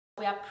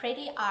We are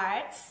Pretty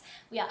Arts.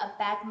 We are a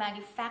bag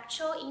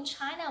manufacturer in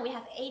China. We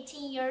have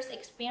 18 years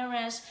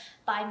experience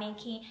by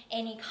making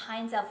any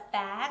kinds of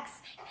bags.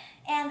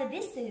 And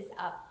this is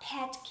a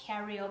pet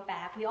carrier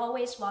bag. We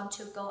always want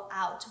to go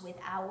out with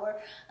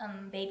our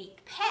baby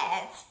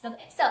pets.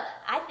 So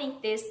I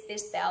think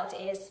this belt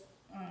is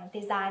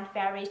designed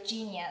very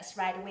genius,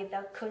 right?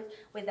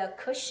 With a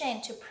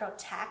cushion to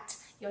protect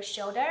your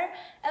shoulder.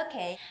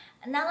 Okay,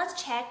 now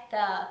let's check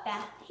the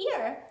back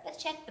here.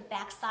 Let's check the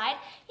back side.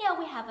 Here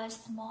we have a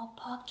small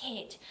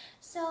pocket.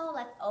 So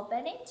let's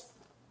open it.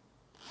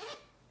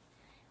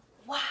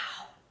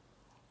 Wow,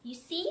 you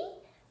see?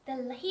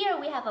 Here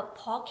we have a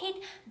pocket,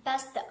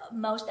 but the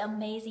most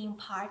amazing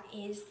part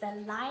is the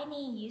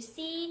lining. You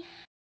see,